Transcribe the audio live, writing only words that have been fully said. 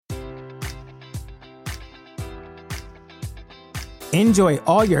Enjoy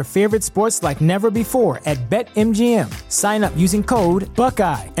all your favorite sports like never before at BetMGM. Sign up using code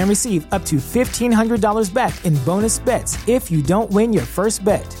Buckeye and receive up to $1,500 back in bonus bets if you don't win your first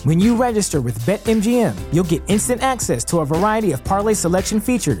bet. When you register with BetMGM, you'll get instant access to a variety of parlay selection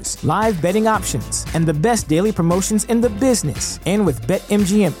features, live betting options, and the best daily promotions in the business. And with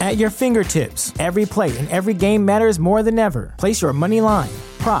BetMGM at your fingertips, every play and every game matters more than ever. Place your money line,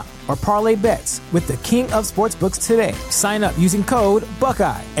 prop, or parlay bets with the king of sportsbooks today. Sign up using code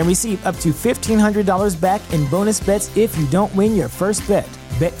Buckeye and receive up to $1,500 back in bonus bets if you don't win your first bet.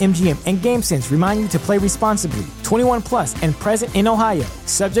 BetMGM and GameSense remind you to play responsibly. 21 plus and present in Ohio,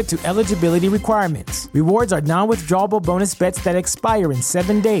 subject to eligibility requirements. Rewards are non-withdrawable bonus bets that expire in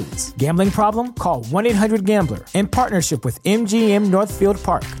 7 days. Gambling problem? Call 1-800-GAMBLER. In partnership with MGM Northfield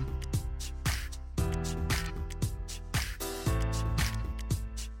Park.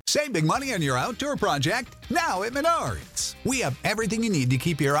 Save big money on your outdoor project now at Menards. We have everything you need to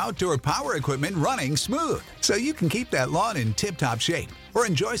keep your outdoor power equipment running smooth so you can keep that lawn in tip-top shape or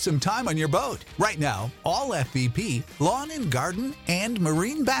enjoy some time on your boat. Right now, all FVP, lawn and garden, and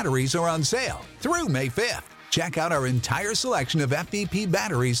marine batteries are on sale through May 5th. Check out our entire selection of FVP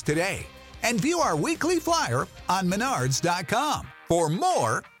batteries today and view our weekly flyer on Menards.com for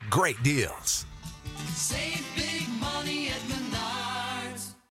more great deals. Save big money at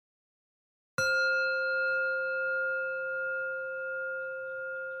Menards.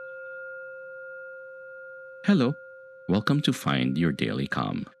 Hello. Welcome to Find Your Daily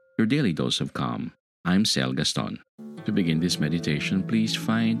Calm, your daily dose of calm. I'm Sel Gaston. To begin this meditation, please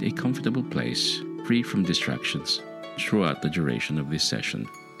find a comfortable place, free from distractions, throughout the duration of this session,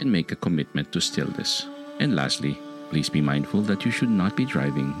 and make a commitment to stillness. And lastly, please be mindful that you should not be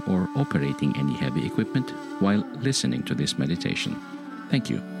driving or operating any heavy equipment while listening to this meditation. Thank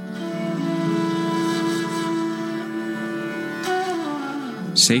you.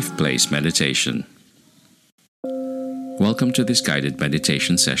 Safe Place Meditation. Welcome to this guided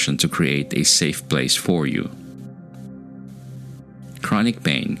meditation session to create a safe place for you. Chronic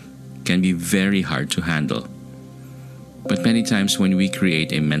pain can be very hard to handle, but many times when we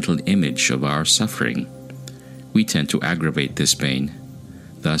create a mental image of our suffering, we tend to aggravate this pain,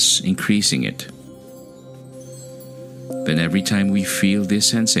 thus increasing it. Then every time we feel this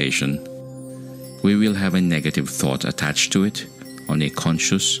sensation, we will have a negative thought attached to it on a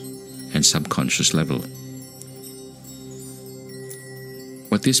conscious and subconscious level.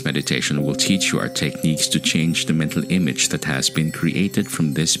 What this meditation will teach you are techniques to change the mental image that has been created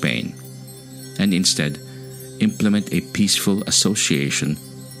from this pain, and instead implement a peaceful association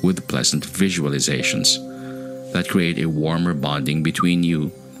with pleasant visualizations that create a warmer bonding between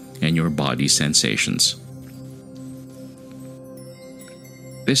you and your body's sensations.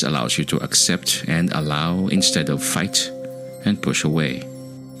 This allows you to accept and allow instead of fight and push away.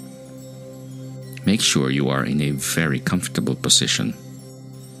 Make sure you are in a very comfortable position.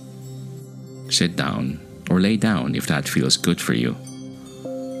 Sit down or lay down if that feels good for you.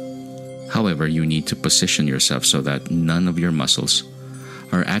 However, you need to position yourself so that none of your muscles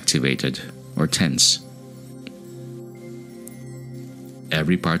are activated or tense.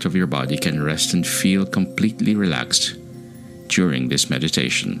 Every part of your body can rest and feel completely relaxed during this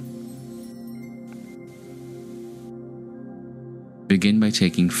meditation. Begin by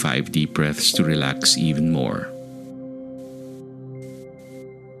taking 5 deep breaths to relax even more.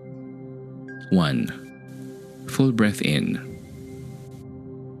 1. Full breath in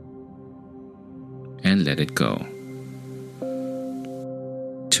and let it go.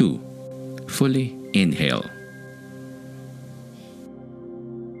 2. Fully inhale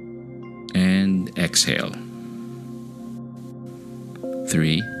and exhale.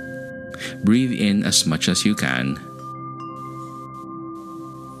 3. Breathe in as much as you can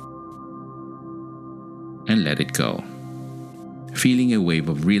and let it go, feeling a wave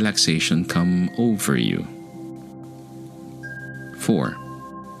of relaxation come over you. 4.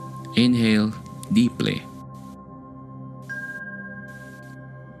 Inhale deeply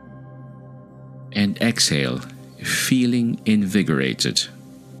and exhale, feeling invigorated.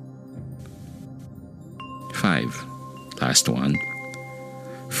 5. Last one.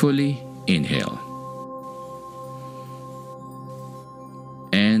 Fully inhale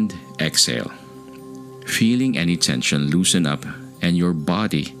and exhale, feeling any tension loosen up and your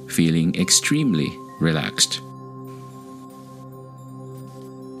body feeling extremely relaxed.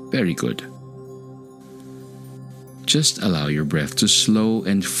 Very good. Just allow your breath to slow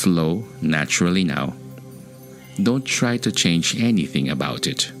and flow naturally now. Don't try to change anything about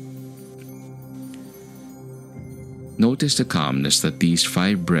it. Notice the calmness that these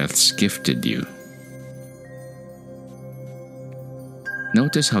 5 breaths gifted you.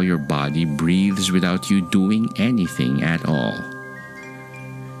 Notice how your body breathes without you doing anything at all.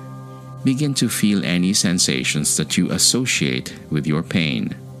 Begin to feel any sensations that you associate with your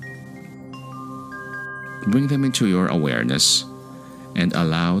pain. Bring them into your awareness and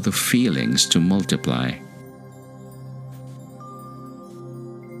allow the feelings to multiply.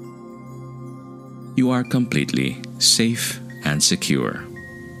 You are completely safe and secure.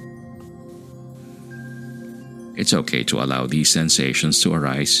 It's okay to allow these sensations to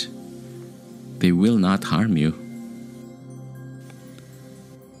arise. They will not harm you.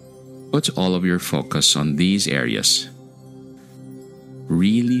 Put all of your focus on these areas.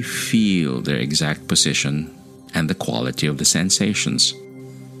 Really feel their exact position and the quality of the sensations.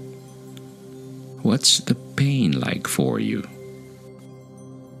 What's the pain like for you?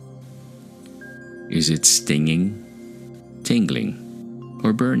 Is it stinging, tingling,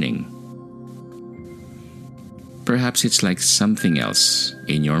 or burning? Perhaps it's like something else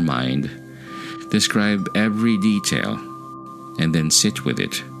in your mind. Describe every detail and then sit with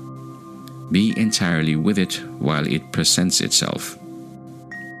it. Be entirely with it while it presents itself.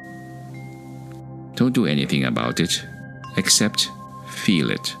 Don't do anything about it, except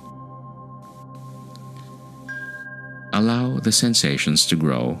feel it. Allow the sensations to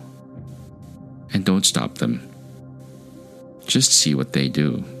grow and don't stop them. Just see what they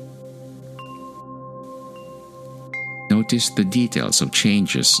do. Notice the details of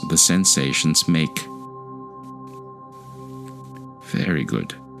changes the sensations make. Very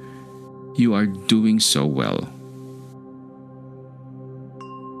good. You are doing so well.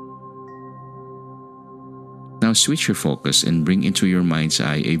 Now switch your focus and bring into your mind's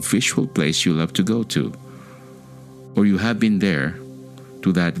eye a visual place you love to go to, or you have been there,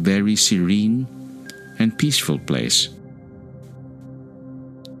 to that very serene and peaceful place.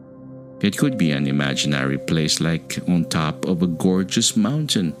 It could be an imaginary place like on top of a gorgeous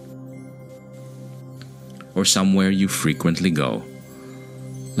mountain, or somewhere you frequently go,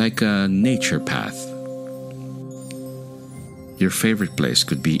 like a nature path. Your favorite place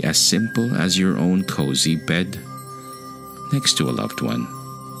could be as simple as your own cozy bed next to a loved one.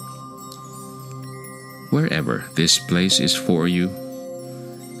 Wherever this place is for you,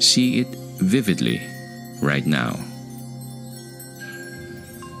 see it vividly right now.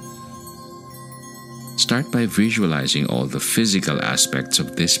 Start by visualizing all the physical aspects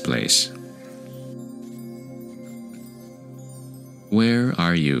of this place. Where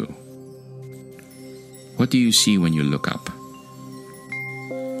are you? What do you see when you look up?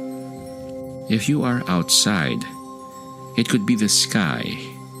 If you are outside, it could be the sky.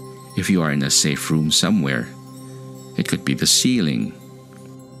 If you are in a safe room somewhere, it could be the ceiling.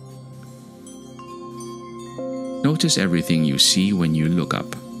 Notice everything you see when you look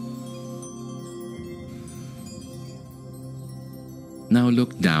up. Now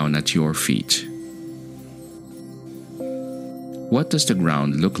look down at your feet. What does the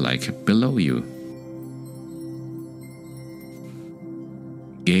ground look like below you?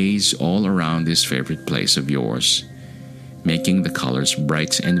 Gaze all around this favorite place of yours, making the colors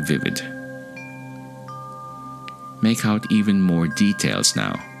bright and vivid. Make out even more details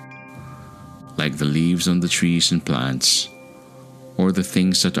now, like the leaves on the trees and plants, or the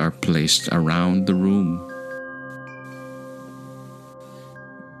things that are placed around the room.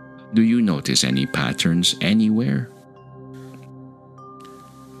 Do you notice any patterns anywhere?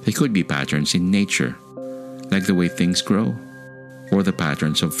 They could be patterns in nature, like the way things grow, or the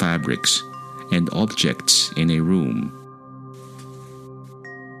patterns of fabrics and objects in a room.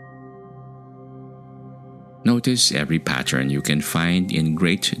 Notice every pattern you can find in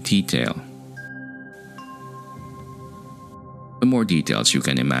great detail. The more details you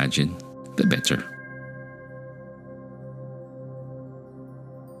can imagine, the better.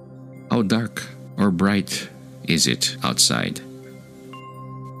 How dark or bright is it outside?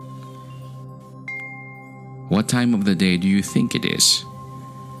 What time of the day do you think it is?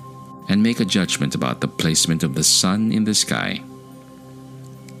 And make a judgment about the placement of the sun in the sky.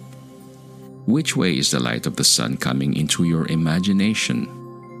 Which way is the light of the sun coming into your imagination?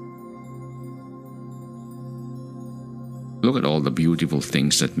 Look at all the beautiful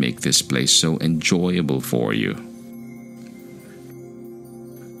things that make this place so enjoyable for you.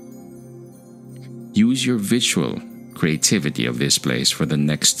 Use your visual creativity of this place for the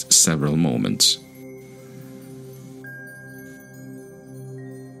next several moments.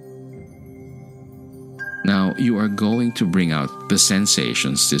 Now you are going to bring out the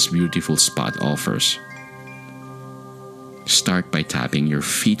sensations this beautiful spot offers. Start by tapping your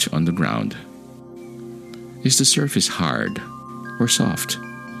feet on the ground. Is the surface hard or soft?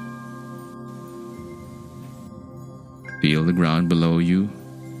 Feel the ground below you,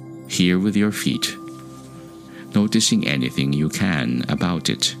 here with your feet, noticing anything you can about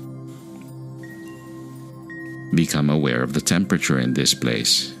it. Become aware of the temperature in this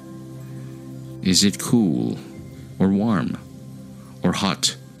place. Is it cool or warm or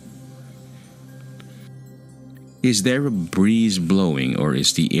hot? Is there a breeze blowing or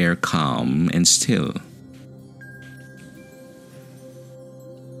is the air calm and still?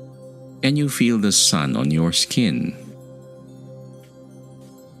 Can you feel the sun on your skin?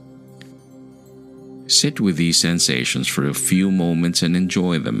 Sit with these sensations for a few moments and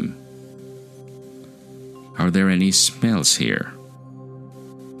enjoy them. Are there any smells here?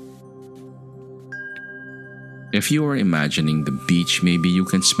 If you are imagining the beach, maybe you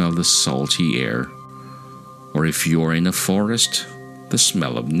can smell the salty air. Or if you're in a forest, the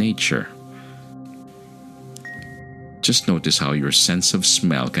smell of nature. Just notice how your sense of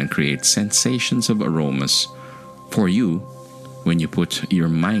smell can create sensations of aromas for you when you put your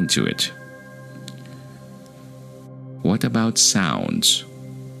mind to it. What about sounds?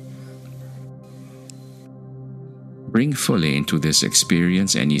 Bring fully into this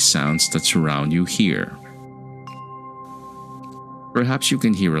experience any sounds that surround you here. Perhaps you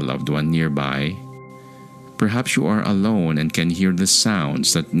can hear a loved one nearby. Perhaps you are alone and can hear the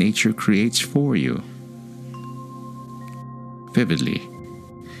sounds that nature creates for you. Vividly,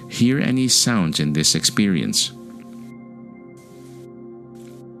 hear any sounds in this experience.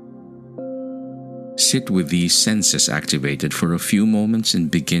 Sit with these senses activated for a few moments and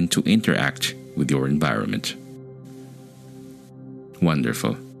begin to interact with your environment.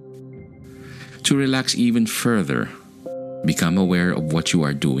 Wonderful. To relax even further, become aware of what you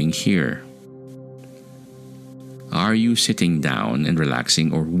are doing here. Are you sitting down and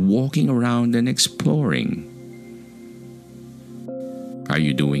relaxing or walking around and exploring? Are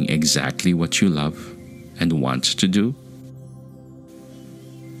you doing exactly what you love and want to do?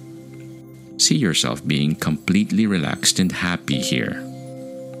 See yourself being completely relaxed and happy here.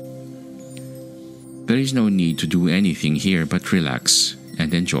 There is no need to do anything here but relax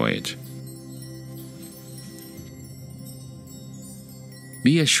and enjoy it.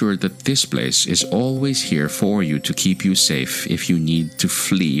 Be assured that this place is always here for you to keep you safe if you need to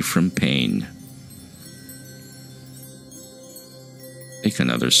flee from pain. Take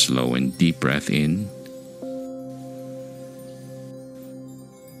another slow and deep breath in.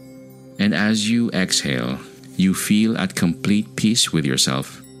 And as you exhale, you feel at complete peace with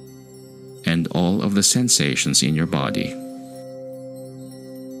yourself and all of the sensations in your body.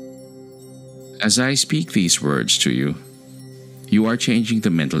 As I speak these words to you, you are changing the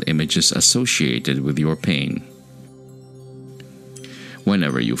mental images associated with your pain.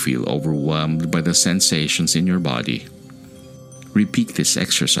 Whenever you feel overwhelmed by the sensations in your body, repeat this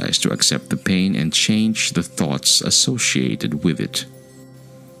exercise to accept the pain and change the thoughts associated with it.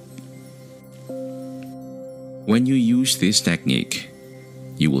 When you use this technique,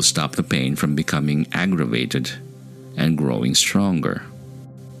 you will stop the pain from becoming aggravated and growing stronger.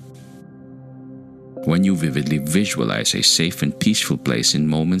 When you vividly visualize a safe and peaceful place in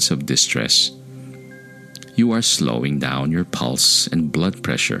moments of distress, you are slowing down your pulse and blood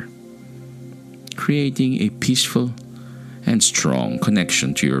pressure, creating a peaceful and strong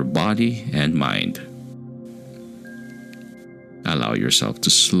connection to your body and mind. Allow yourself to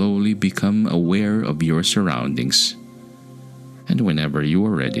slowly become aware of your surroundings, and whenever you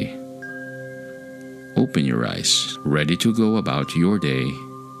are ready, open your eyes, ready to go about your day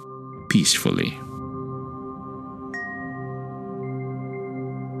peacefully.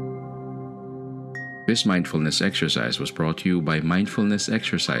 This mindfulness exercise was brought to you by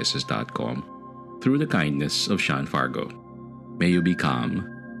mindfulnessexercises.com through the kindness of Sean Fargo. May you be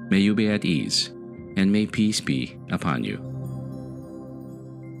calm, may you be at ease, and may peace be upon you.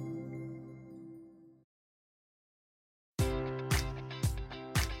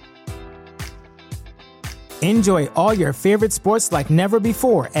 Enjoy all your favorite sports like never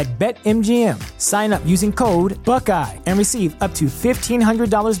before at BetMGM. Sign up using code Buckeye and receive up to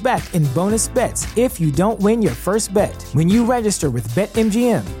 $1,500 back in bonus bets if you don't win your first bet. When you register with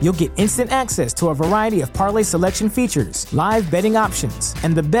BetMGM, you'll get instant access to a variety of parlay selection features, live betting options,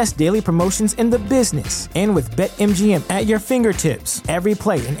 and the best daily promotions in the business. And with BetMGM at your fingertips, every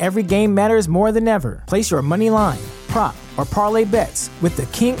play and every game matters more than ever. Place your money line, prop, or parlay bets with the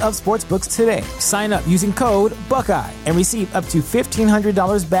king of sportsbooks today. Sign up using code Buckeye and receive up to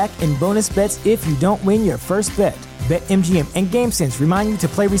 $1,500 back in bonus bets if you don't win your first bet. BetMGM and GameSense remind you to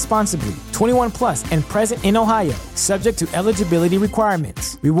play responsibly. 21 plus and present in Ohio, subject to eligibility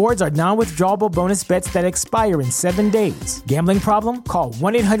requirements. Rewards are non-withdrawable bonus bets that expire in 7 days. Gambling problem? Call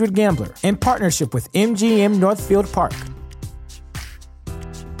 1-800-GAMBLER. In partnership with MGM Northfield Park.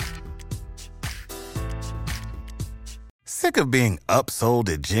 Sick of being upsold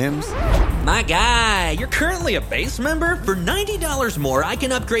at gyms? My guy, you're currently a base member? For $90 more, I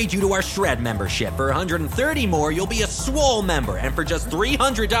can upgrade you to our Shred membership. For $130 more, you'll be a Swole member. And for just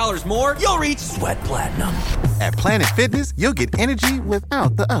 $300 more, you'll reach Sweat Platinum. At Planet Fitness, you'll get energy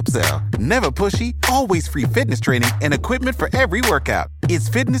without the upsell. Never pushy, always free fitness training and equipment for every workout. It's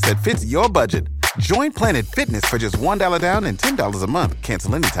fitness that fits your budget. Join Planet Fitness for just $1 down and $10 a month.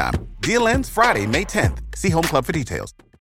 Cancel anytime. Deal ends Friday, May 10th. See Home Club for details.